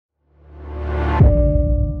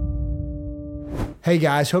Hey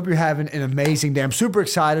guys, hope you're having an amazing day. I'm super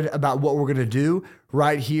excited about what we're going to do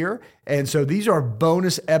right here. And so these are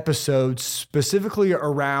bonus episodes specifically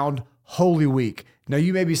around Holy Week. Now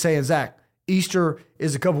you may be saying, Zach, Easter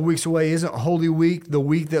is a couple weeks away. Isn't Holy Week the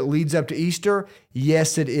week that leads up to Easter?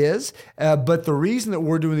 Yes, it is. But the reason that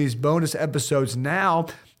we're doing these bonus episodes now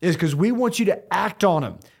is because we want you to act on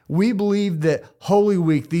them. We believe that Holy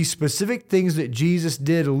Week, these specific things that Jesus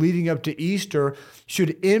did leading up to Easter,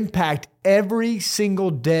 should impact every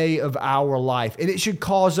single day of our life. And it should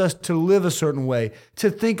cause us to live a certain way,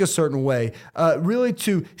 to think a certain way, really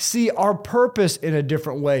to see our purpose in a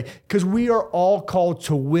different way, because we are all called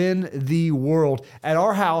to win the world. At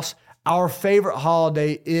our house, our favorite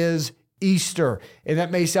holiday is Easter. And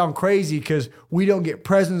that may sound crazy because we don't get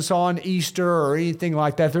presents on Easter or anything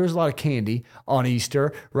like that. There's a lot of candy on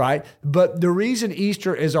Easter, right? But the reason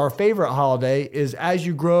Easter is our favorite holiday is as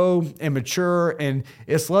you grow and mature and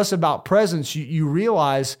it's less about presents, you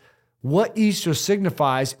realize what Easter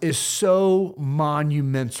signifies is so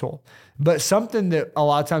monumental. But something that a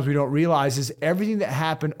lot of times we don't realize is everything that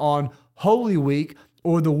happened on Holy Week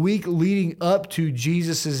or the week leading up to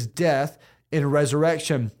Jesus's death in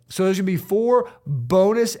resurrection. So there's going to be 4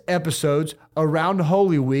 bonus episodes around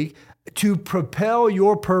Holy Week to propel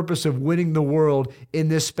your purpose of winning the world in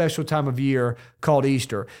this special time of year called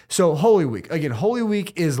Easter. So Holy Week, again, Holy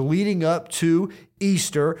Week is leading up to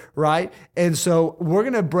Easter, right? And so we're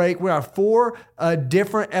going to have 4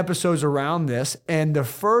 different episodes around this. And the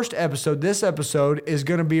first episode, this episode is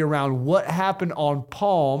going to be around what happened on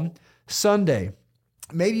Palm Sunday.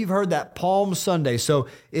 Maybe you've heard that Palm Sunday. So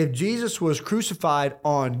if Jesus was crucified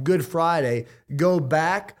on Good Friday, go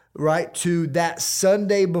back right to that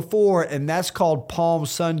Sunday before, and that's called Palm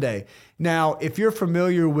Sunday. Now, if you're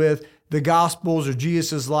familiar with the Gospels or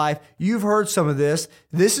Jesus' life, you've heard some of this.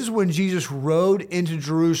 This is when Jesus rode into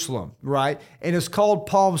Jerusalem, right? And it's called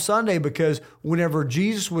Palm Sunday because whenever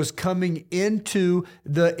Jesus was coming into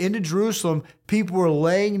Jerusalem, people were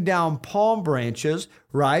laying down palm branches,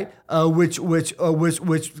 right?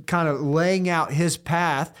 Which kind of laying out his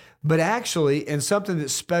path. But actually, and something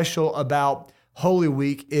that's special about Holy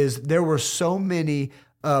Week is there were so many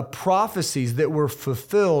prophecies that were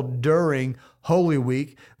fulfilled during Holy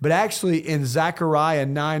Week, but actually in Zechariah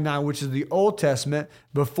 9:9, which is the Old Testament,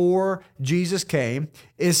 before Jesus came,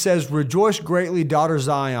 it says, "Rejoice greatly, daughter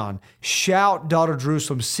Zion. Shout, daughter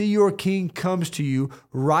Jerusalem. See, your king comes to you,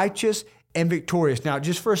 righteous and victorious." Now,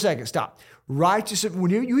 just for a second, stop. Righteous,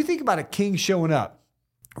 when you think about a king showing up,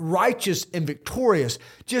 righteous and victorious,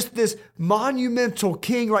 just this monumental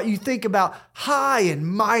king, right? You think about high and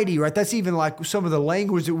mighty, right? That's even like some of the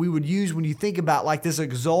language that we would use when you think about like this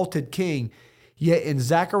exalted king. Yet in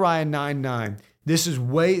Zechariah 9:9, this is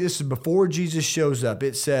before Jesus shows up.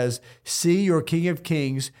 It says, "See your King of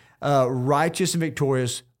Kings, righteous and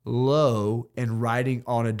victorious, low and riding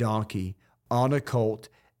on a donkey, on a colt,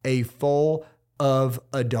 a foal of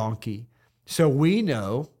a donkey." So we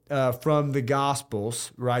know from the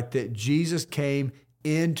Gospels, right, that Jesus came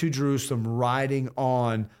into Jerusalem riding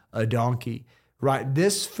on a donkey, right?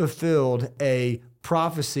 This fulfilled a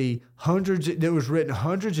prophecy that was written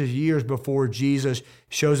hundreds of years before Jesus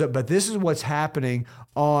shows up. But this is what's happening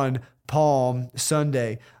on Palm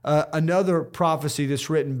Sunday. Another prophecy that's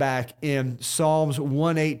written back in Psalms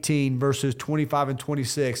 118, verses 25 and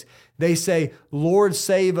 26. They say, "Lord,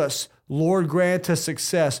 save us. Lord, grant us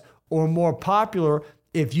success." Or more popular,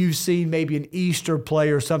 if you've seen maybe an Easter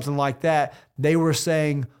play or something like that, they were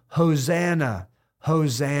saying, "Hosanna,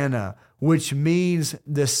 Hosanna," which means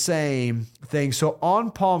the same thing. So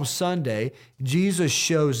on Palm Sunday, Jesus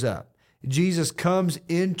shows up. Jesus comes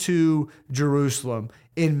into Jerusalem.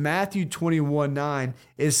 In Matthew 21:9,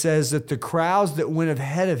 it says that the crowds that went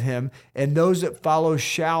ahead of him and those that followed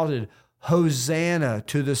shouted, "Hosanna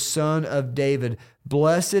to the Son of David.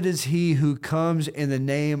 Blessed is he who comes in the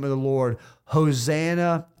name of the Lord.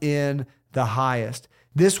 Hosanna in the highest."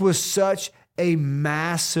 This was such a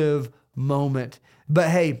massive moment. But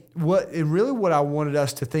hey, what I wanted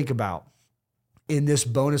us to think about in this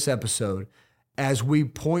bonus episode as we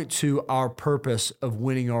point to our purpose of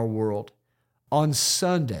winning our world. On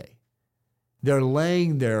Sunday, they're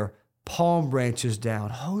laying their palm branches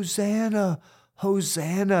down. "Hosanna,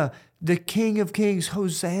 Hosanna, the King of Kings,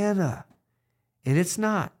 Hosanna." And it's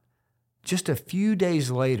not. Just a few days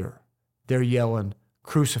later, they're yelling,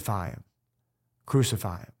 "Crucify him,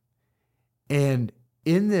 crucify him." And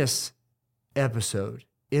in this episode,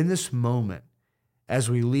 in this moment, as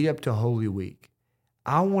we lead up to Holy Week,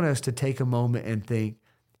 I want us to take a moment and think,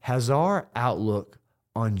 has our outlook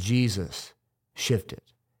on Jesus shifted?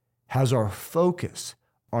 Has our focus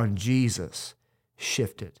on Jesus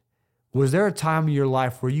shifted? Was there a time in your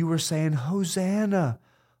life where you were saying, Hosanna,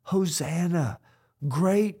 Hosanna,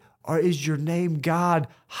 great is your name, God,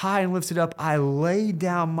 high and lifted up. I lay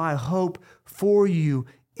down my hope for you,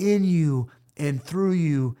 in you, and through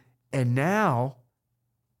you. And now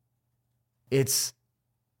it's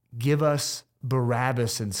give us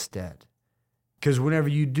Barabbas instead. Because whenever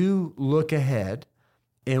you do look ahead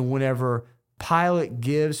and whenever Pilate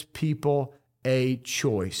gives people a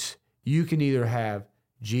choice, you can either have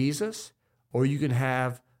Jesus or you can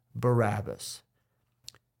have Barabbas.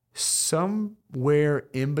 Somewhere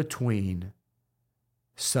in between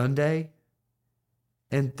Sunday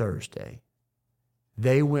and Thursday,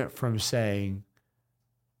 they went from saying,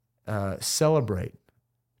 celebrate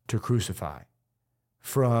to crucify,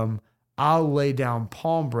 from I'll lay down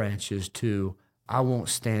palm branches to I won't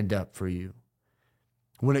stand up for you.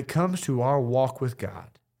 When it comes to our walk with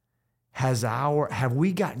God, have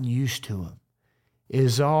we gotten used to him?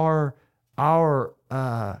 Is our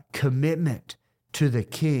commitment to the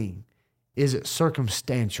King, is it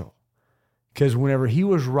circumstantial? Because whenever he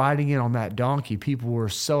was riding in on that donkey, people were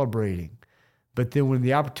celebrating. But then when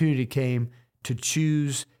the opportunity came to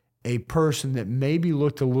choose a person that maybe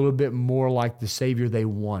looked a little bit more like the Savior they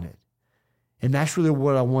wanted. And that's really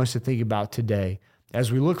what I want us to think about today.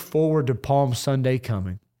 As we look forward to Palm Sunday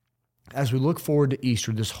coming, as we look forward to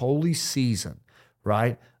Easter, this holy season,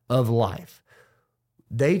 right, of life,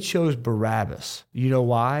 they chose Barabbas. You know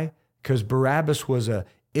why? Because Barabbas was an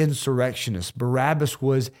insurrectionist. Barabbas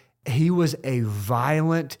was a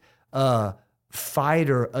violent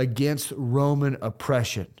fighter against Roman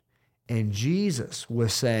oppression. And Jesus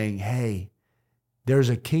was saying, hey, there's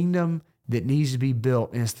a kingdom that needs to be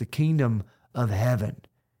built, and it's the kingdom of heaven.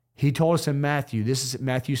 He told us in Matthew, this is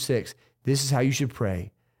Matthew 6, this is how you should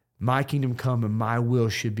pray. My kingdom come and my will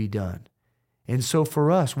should be done. And so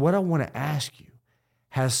for us, what I want to ask you,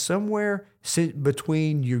 has somewhere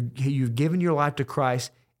between you've given your life to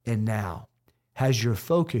Christ and now, has your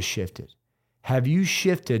focus shifted? Have you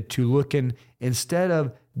shifted to looking, instead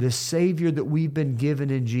of the Savior that we've been given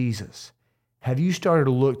in Jesus, have you started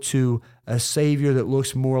to look to a Savior that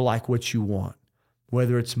looks more like what you want,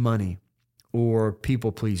 whether it's money or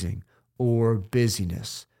people-pleasing or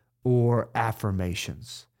busyness or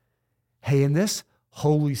affirmations? Hey, in this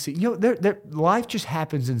holy season, life just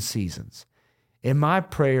happens in seasons. And my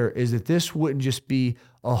prayer is that this wouldn't just be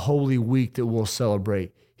a holy week that we'll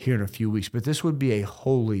celebrate here in a few weeks, but this would be a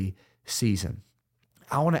holy season.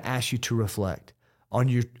 I want to ask you to reflect on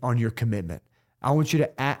your commitment. I want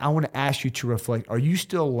to ask you to reflect. Are you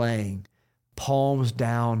still laying palms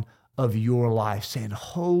down of your life, saying,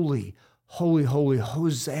 holy, holy, holy,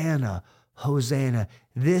 Hosanna, Hosanna.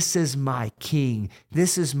 This is my King.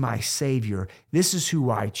 This is my Savior. This is who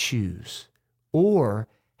I choose. Or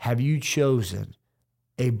have you chosen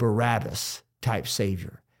a Barabbas type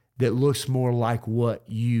Savior that looks more like what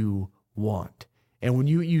you want? And when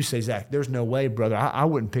you say, Zach, there's no way, brother, I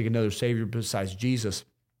wouldn't pick another Savior besides Jesus.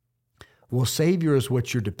 Well, Savior is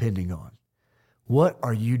what you're depending on. What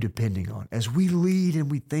are you depending on? As we lead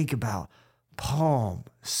and we think about Palm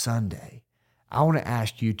Sunday, I want to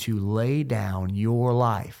ask you to lay down your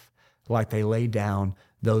life like they laid down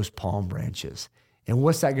those palm branches. And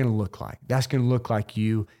what's that going to look like? That's going to look like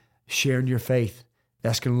you sharing your faith.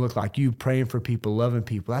 That's going to look like you praying for people, loving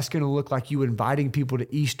people. That's going to look like you inviting people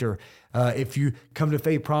to Easter. If you come to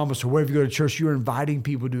Faith Promise or wherever you go to church, you're inviting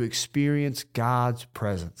people to experience God's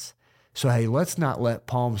presence. So, hey, let's not let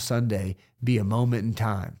Palm Sunday be a moment in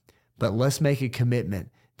time, but let's make a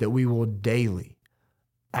commitment that we will daily,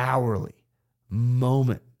 hourly,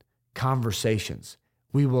 moment conversations,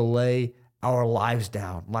 we will lay our lives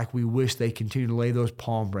down like we wish they continue to lay those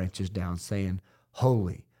palm branches down, saying,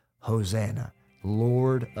 Holy, Hosanna,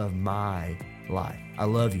 Lord of my life. I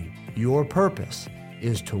love you. Your purpose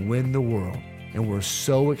is to win the world, and we're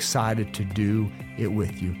so excited to do it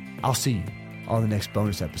with you. I'll see you on the next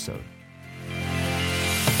bonus episode.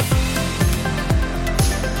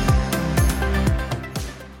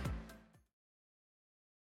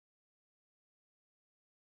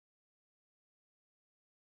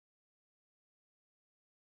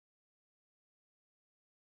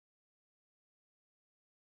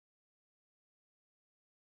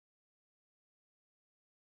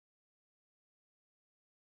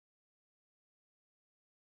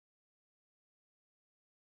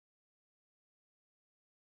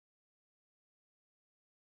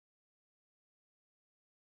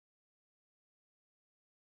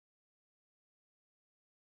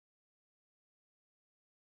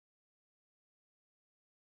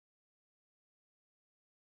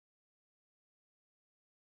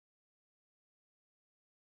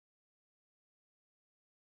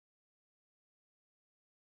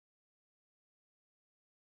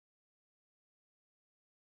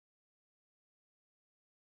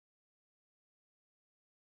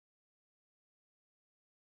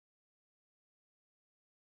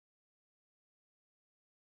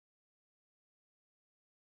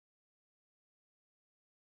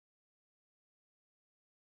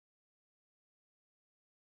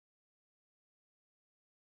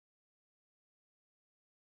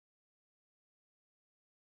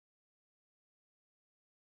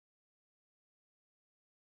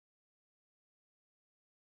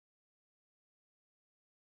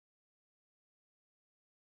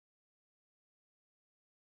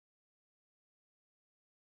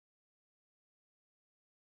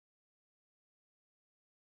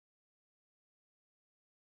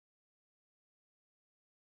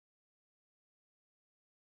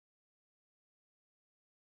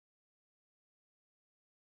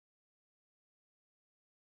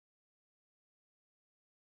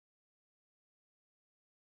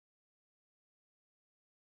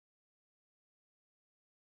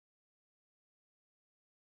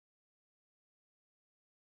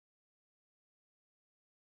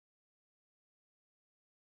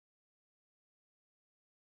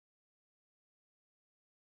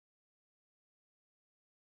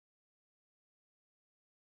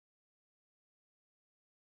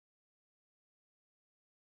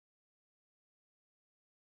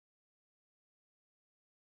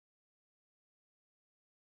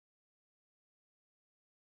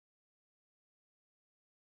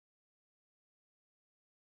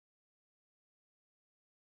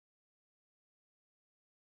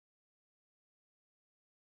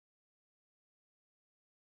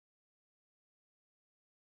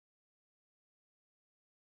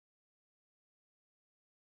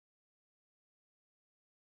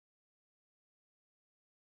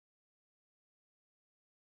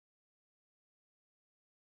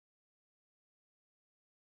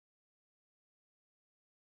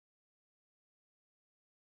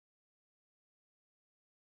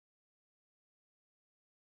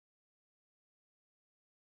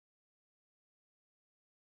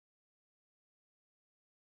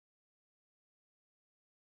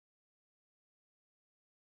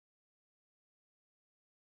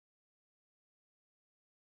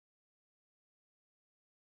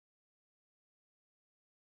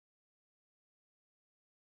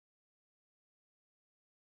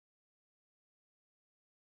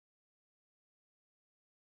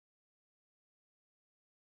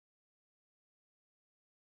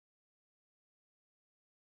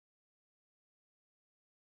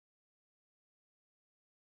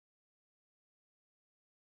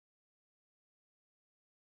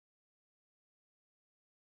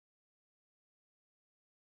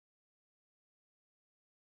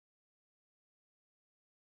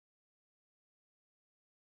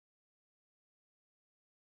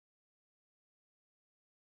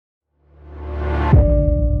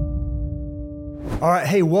 All right.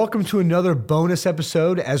 Hey, welcome to another bonus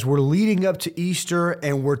episode as we're leading up to Easter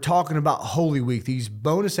and we're talking about Holy Week. These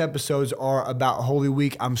bonus episodes are about Holy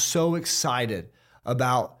Week. I'm so excited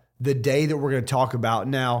about the day that we're going to talk about.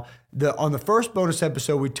 Now, on the first bonus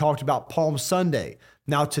episode, we talked about Palm Sunday.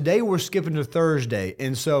 Now, today we're skipping to Thursday.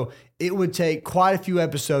 And so it would take quite a few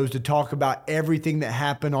episodes to talk about everything that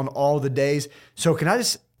happened on all the days. So can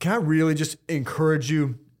I really just encourage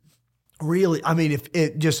you? Really, I mean,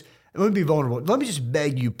 let me be vulnerable. Let me just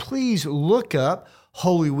beg you, please look up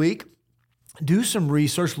Holy Week, do some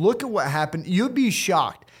research, look at what happened. You'll be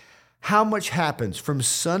shocked how much happens from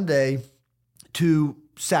Sunday to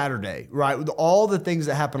Saturday, right? With all the things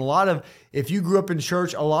that happen. If you grew up in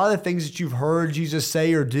church, a lot of the things that you've heard Jesus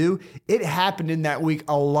say or do, it happened in that week.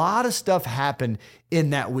 A lot of stuff happened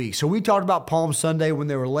in that week. So we talked about Palm Sunday when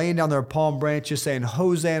they were laying down their palm branches saying,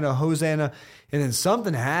 Hosanna, Hosanna. And then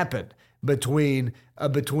something happened between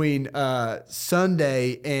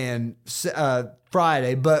Sunday and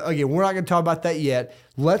Friday. But again, we're not going to talk about that yet.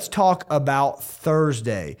 Let's talk about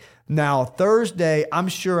Thursday. Now, Thursday, I'm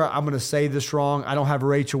sure I'm going to say this wrong. I don't have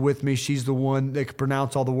Rachel with me. She's the one that can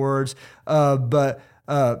pronounce all the words. But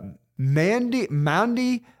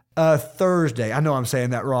Maundy Thursday. I know I'm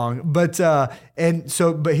saying that wrong. But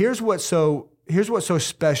here's what's so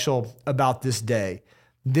special about this day.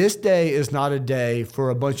 This day is not a day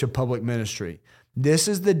for a bunch of public ministry. This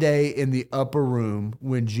is the day in the upper room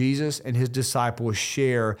when Jesus and his disciples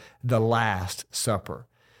share the Last Supper.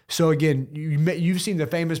 So again, you've seen the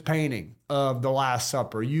famous painting of the Last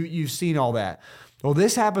Supper. You've seen all that. Well,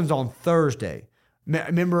 this happens on Thursday.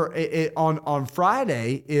 Remember, on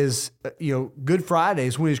Friday is Good Friday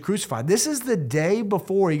is when he's crucified. This is the day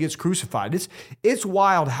before he gets crucified. It's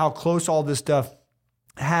wild how close all this stuff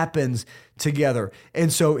happens together.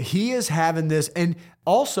 And so he is having this. And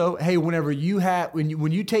also, hey, when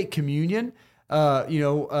you take communion,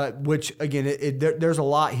 which again, there's a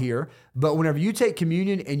lot here, but whenever you take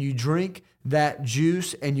communion and you drink that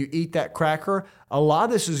juice and you eat that cracker, a lot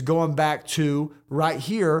of this is going back to right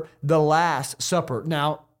here, the Last Supper.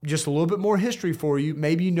 Now, just a little bit more history for you.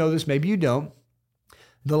 Maybe you know this, maybe you don't.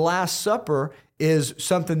 The Last Supper is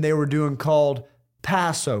something they were doing called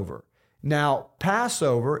Passover. Now,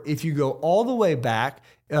 Passover, if you go all the way back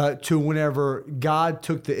to whenever God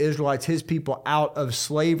took the Israelites, his people, out of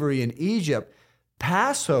slavery in Egypt,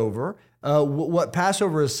 Passover, what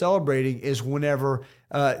Passover is celebrating is whenever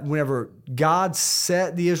God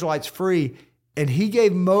set the Israelites free, and he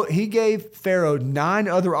gave Pharaoh 9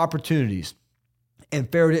 other opportunities,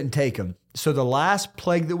 and Pharaoh didn't take them. So the last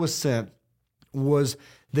plague that was sent was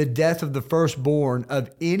the death of the firstborn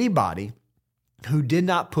of anybody who did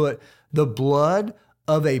not put the blood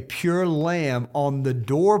of a pure lamb on the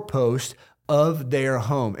doorpost of their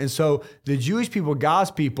home. And so the Jewish people,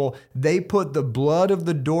 God's people, they put the blood of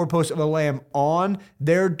the doorpost of a lamb on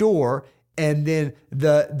their door, and then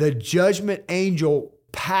the judgment angel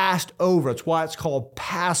passed over. That's why it's called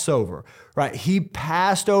Passover, right? He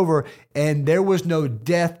passed over, and there was no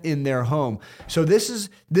death in their home. So this is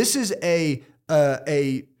a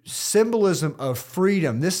symbolism of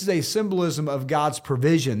freedom. This is a symbolism of God's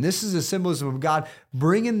provision. This is a symbolism of God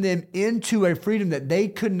bringing them into a freedom that they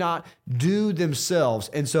could not do themselves.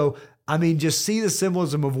 And so, just see the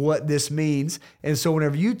symbolism of what this means. And so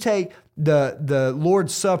whenever you take the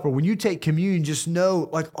Lord's Supper, when you take communion, just know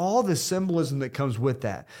all the symbolism that comes with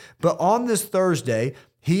that. But on this Thursday,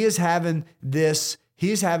 he is having this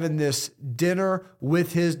dinner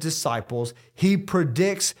with his disciples. He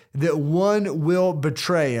predicts that one will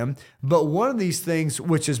betray him. But one of these things,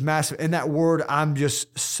 which is massive, and that word I'm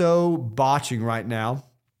just so botching right now,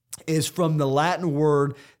 is from the Latin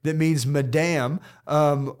word that means madam,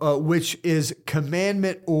 which is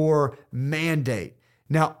commandment or mandate.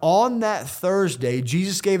 Now, on that Thursday,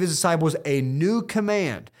 Jesus gave his disciples a new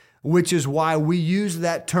command, which is why we use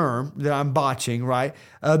that term that I'm botching, right?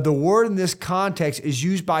 The word in this context is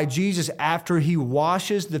used by Jesus after he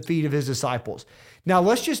washes the feet of his disciples. Now,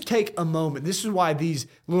 let's just take a moment. This is why these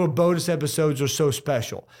little bonus episodes are so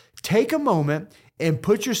special. Take a moment and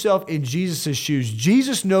put yourself in Jesus' shoes.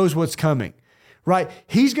 Jesus knows what's coming, right?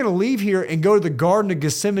 He's going to leave here and go to the Garden of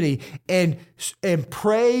Gethsemane and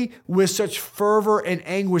pray with such fervor and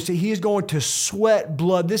anguish that he is going to sweat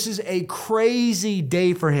blood. This is a crazy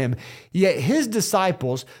day for him. Yet his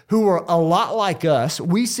disciples, who are a lot like us,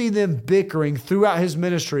 we see them bickering throughout his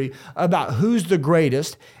ministry about who's the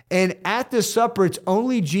greatest. And at this supper, it's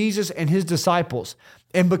only Jesus and his disciples.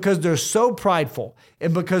 And because they're so prideful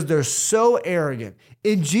and because they're so arrogant,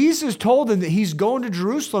 and Jesus told them that he's going to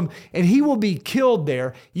Jerusalem and he will be killed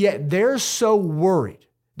there, yet they're so worried.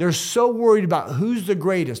 They're so worried about who's the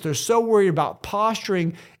greatest. They're so worried about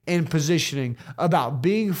posturing and positioning, about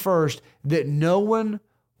being first, that no one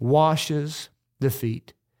washes the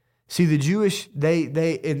feet. See, the Jewish,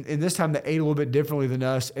 in this time, they ate a little bit differently than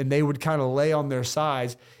us, and they would kind of lay on their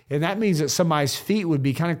sides. And that means that somebody's feet would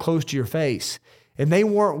be kind of close to your face. And they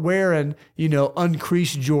weren't wearing,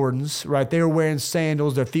 uncreased Jordans, right? They were wearing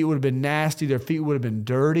sandals. Their feet would have been nasty. Their feet would have been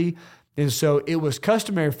dirty. And so it was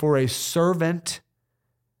customary for a servant,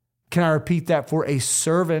 can I repeat that, for a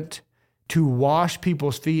servant to wash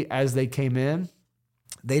people's feet as they came in.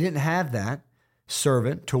 They didn't have that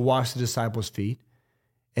servant to wash the disciples' feet.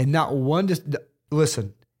 And not one,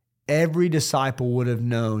 listen, every disciple would have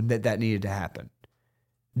known that needed to happen.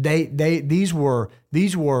 These were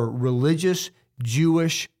religious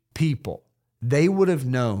Jewish people. They would have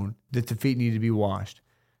known that the feet needed to be washed.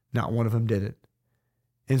 Not one of them did it.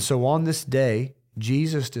 And so on this day,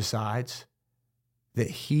 Jesus decides that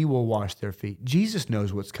he will wash their feet. Jesus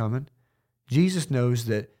knows what's coming. Jesus knows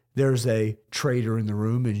that there's a traitor in the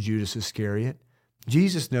room in Judas Iscariot.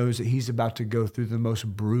 Jesus knows that he's about to go through the most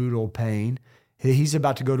brutal pain. He's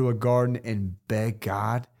about to go to a garden and beg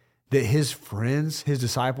God, that his friends, his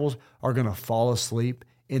disciples, are going to fall asleep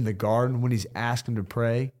in the garden when he's asked them to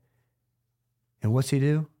pray. And what's he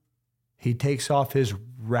do? He takes off his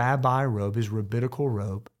rabbi robe, his rabbinical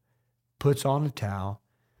robe, puts on a towel,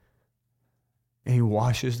 and he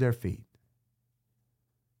washes their feet.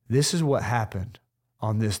 This is what happened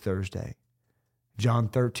on this Thursday. John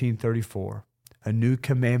 13:34. A new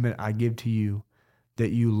commandment I give to you, that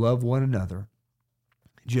you love one another.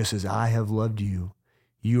 Just as I have loved you,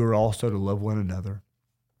 you are also to love one another.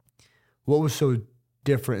 What was so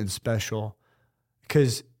different and special?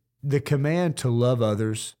 Because the command to love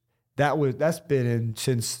others, that's been in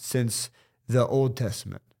since the Old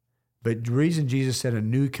Testament. But the reason Jesus said, a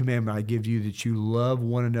new commandment I give to you, that you love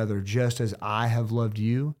one another just as I have loved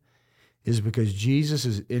you, is because Jesus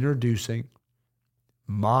is introducing,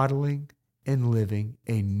 modeling, and living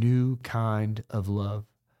a new kind of love.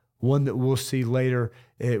 One that we'll see later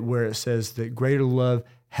where it says that greater love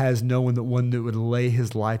has no one than one that would lay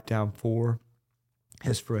his life down for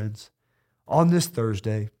his friends. On this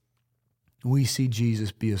Thursday, we see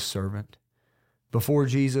Jesus be a servant. Before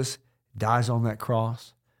Jesus dies on that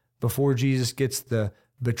cross, before Jesus gets the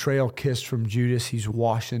betrayal kiss from Judas,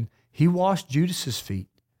 he washed Judas's feet.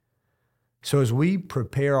 So as we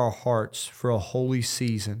prepare our hearts for a holy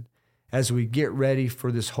season, as we get ready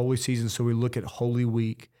for this holy season, so we look at Holy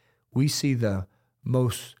Week, we see the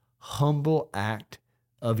most humble act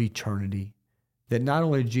of eternity. That not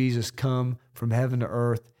only did Jesus come from heaven to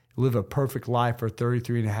earth, live a perfect life for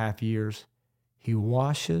 33 and a half years, he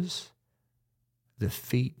washes the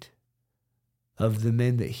feet of the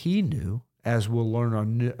men that he knew, as we'll learn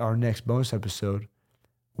on our next bonus episode,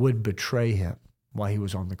 would betray him while he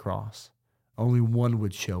was on the cross. Only one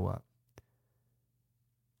would show up.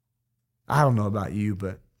 I don't know about you,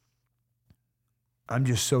 but I'm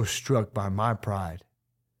just so struck by my pride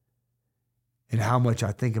and how much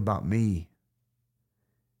I think about me.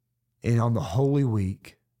 And on the Holy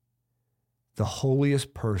Week, the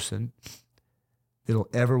holiest person that'll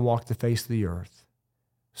ever walk the face of the earth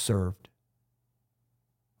served,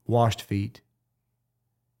 washed feet,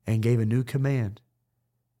 and gave a new command.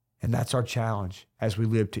 And that's our challenge as we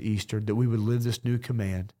live to Easter, that we would live this new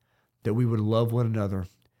command, that we would love one another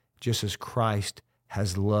just as Christ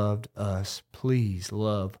has loved us. Please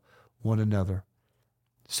love one another.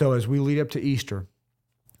 So as we lead up to Easter,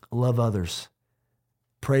 love others,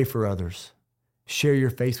 pray for others, share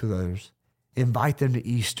your faith with others, invite them to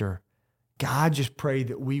Easter. God, just pray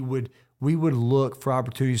that we would look for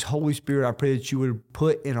opportunities. Holy Spirit, I pray that you would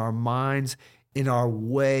put in our minds, in our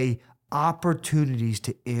way, opportunities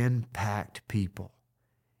to impact people.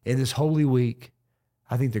 In this Holy Week,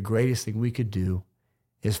 I think the greatest thing we could do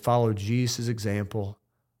is follow Jesus' example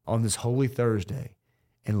on this Holy Thursday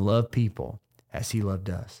and love people as he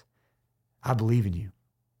loved us. I believe in you.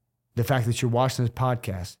 The fact that you're watching this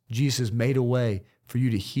podcast, Jesus made a way for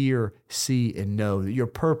you to hear, see, and know that your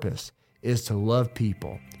purpose is to love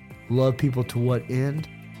people. Love people to what end?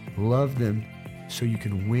 Love them so you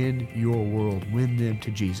can win your world, win them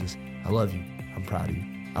to Jesus. I love you. I'm proud of you.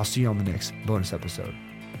 I'll see you on the next bonus episode.